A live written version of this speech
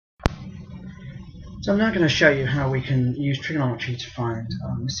So I'm now going to show you how we can use trigonometry to find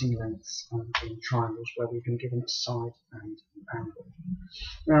missing lengths in triangles where we've been given a side and an angle.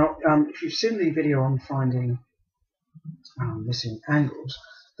 Now, if you've seen the video on finding missing angles,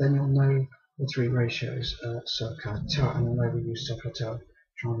 then you'll know the three ratios, circa, ter, and I know we use circa, ter,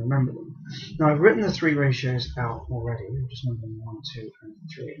 try and remember them. Now, I've written the three ratios out already, just number 1, 2, and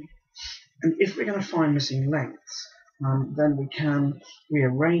 3. And if we're going to find missing lengths, then we can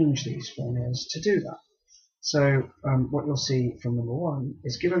rearrange these formulas to do that. So what you'll see from number 1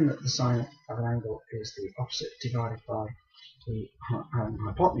 is, given that the sine of an angle is the opposite divided by the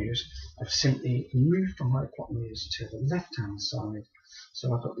hypotenuse, I've simply moved the hypotenuse to the left-hand side,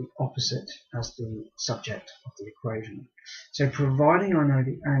 so I've got the opposite as the subject of the equation. So providing I know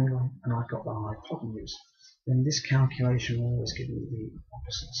the angle and I've got the hypotenuse, then this calculation will always give me the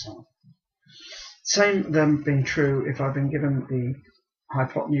opposite side. Same then being true if I've been given the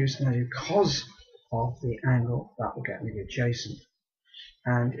hypotenuse and I do cos of the angle, that will get me the adjacent.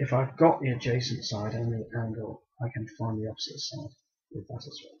 And if I've got the adjacent side and the angle, I can find the opposite side with that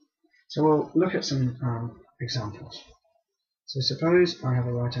as well. So we'll look at some examples. So suppose I have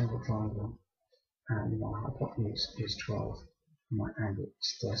a right angle triangle and my hypotenuse is 12 and my angle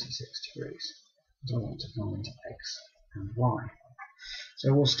is 36 degrees. I want to find x and y.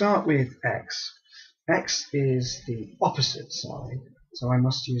 So we'll start with x. X is the opposite side, so I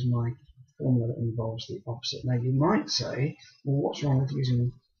must use my formula that involves the opposite. Now you might say, well, what's wrong with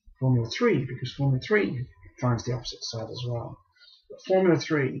using formula 3? Because formula 3 finds the opposite side as well. But formula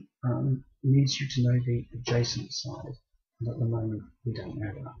 3 needs you to know the adjacent side, and at the moment we don't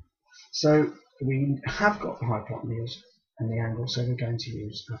know that. So we have got the hypotenuse and the angle, so we're going to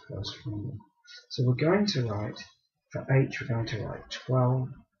use our first formula. So we're going to write, for h, we're going to write 12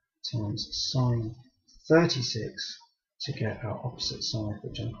 times sine 36 to get our opposite side,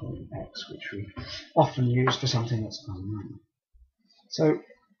 which I'm calling x, which we often use for something that's unknown. So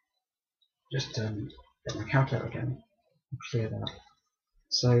just get my calculator again and clear that.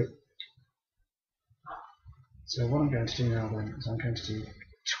 So what I'm going to do now then is I'm going to do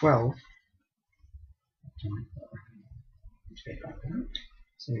 12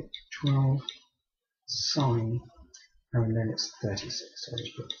 so 12 sine, and then it's 36, so I'll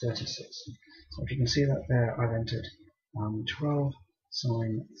just put 36. So if you can see that there, I've entered 12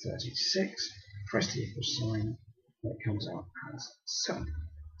 sine 36, press the equal sign, and it comes out as 7.05.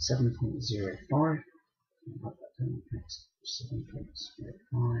 Write that down, x equals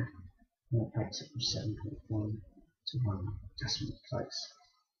 7.05, and x equals 7.1 to 1 decimal place.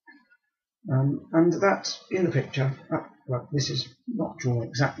 And that, in the picture, well, this is not drawn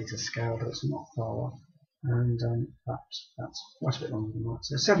exactly to scale, but it's not far off, and that's quite a bit longer than that,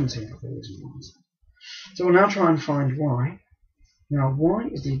 so 17 of the reason ones. So we'll now try and find y. Now y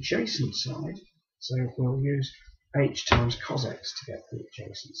is the adjacent side, so we'll use h times cos x to get the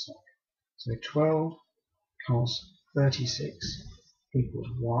adjacent side. So 12 cos 36 equals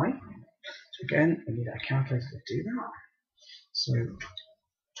y. So again, we need our calculator to do that. So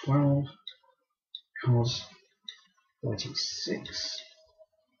 12 cos 36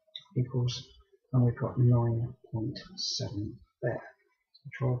 equals, and we've got 9.7 there. So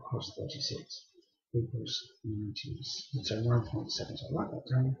 12 cos 36 equals 9.7. So I'll write that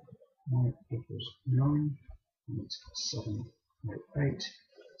down. Y equals 9.708.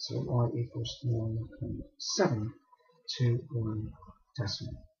 So y equals 9.7 to 1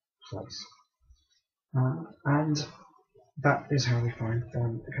 decimal place. And that is how we find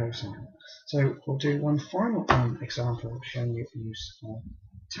the cosine. So we'll do one final example showing you the use of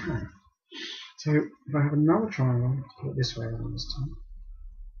tan. So if I have another triangle, let's put it this way around this time.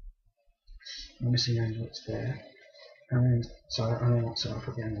 The missing angle is there, and so I'll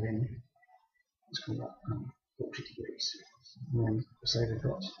put the angle in. Let's call that 40 degrees. And say we've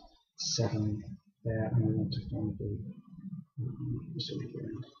got 7 there, and we want to find the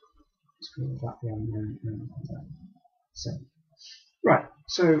end. Let's call that the unknown and that 7. Right.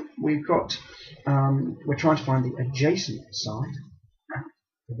 So we've got we're trying to find the adjacent side.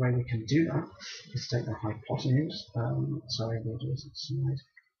 The way we can do that is take the hypotenuse. The adjacent side.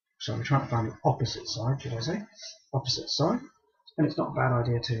 So we're trying to find the opposite side, should I say? Opposite side. And it's not a bad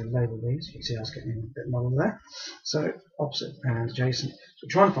idea to label these. You can see I was getting a bit muddled there. So opposite and adjacent. So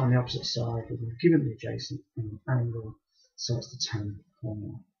we're trying to find the opposite side. We've given the adjacent and the angle, so it's the tan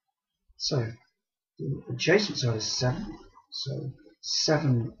formula. So the adjacent side is 7. So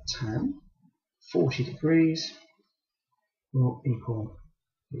 7 tan 40 degrees will equal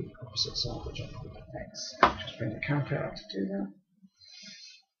the opposite side, which I call x. Just bring the calculator out to do that.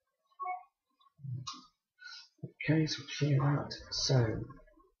 Okay, so clear that. So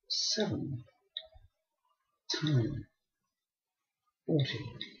 7 tan 40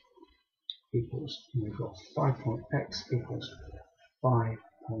 equals, and we've got 5.x equals 5.87.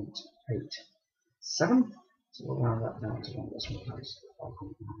 So we'll round that down to one decimal place,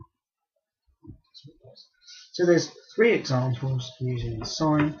 5.9 decimal place. So there's 3 examples using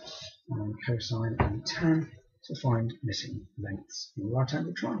sine, cosine and tan to find missing lengths in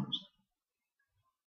right-angled triangles.